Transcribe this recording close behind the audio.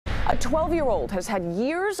A 12-year-old has had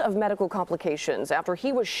years of medical complications after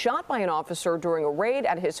he was shot by an officer during a raid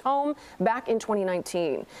at his home back in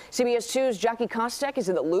 2019. CBS 2's Jackie Kostek is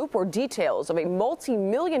in the loop where details of a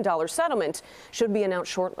multi-million-dollar settlement should be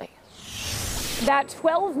announced shortly. That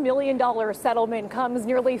 $12 million settlement comes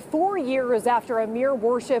nearly 4 years after Amir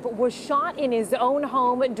Worship was shot in his own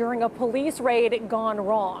home during a police raid gone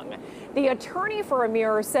wrong. The attorney for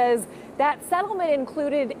Amir says that settlement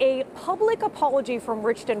included a public apology from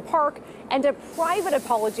Richton Park and a private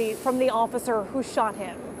apology from the officer who shot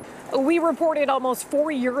him. We reported almost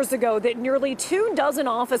 4 years ago that nearly 24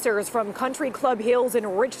 officers from Country Club Hills in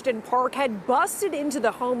Richton Park had busted into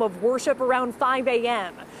the home of Worship around 5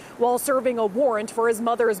 a.m. while serving a warrant for his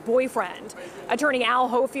mother's boyfriend. Attorney Al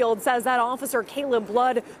Hofield says that officer Caleb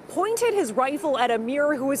Blood pointed his rifle at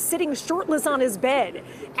Amir, who was sitting shirtless on his bed,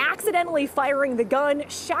 accidentally firing the gun,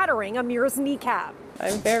 shattering Amir's kneecap.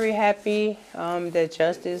 I'm very happy that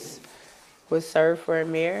justice was served for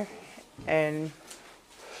Amir, and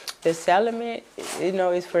the settlement,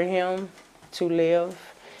 is for him to live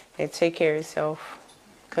and take care of himself,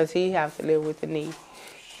 because he has to live with the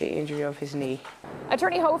injury of his knee.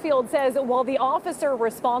 Attorney Hofield says while the officer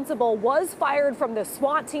responsible was fired from the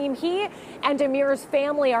SWAT team, he and Amir's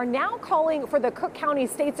family are now calling for the Cook County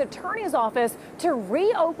State's Attorney's Office to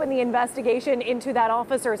reopen the investigation into that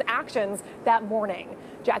officer's actions that morning.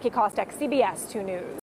 Jackie Kostek, CBS 2 News.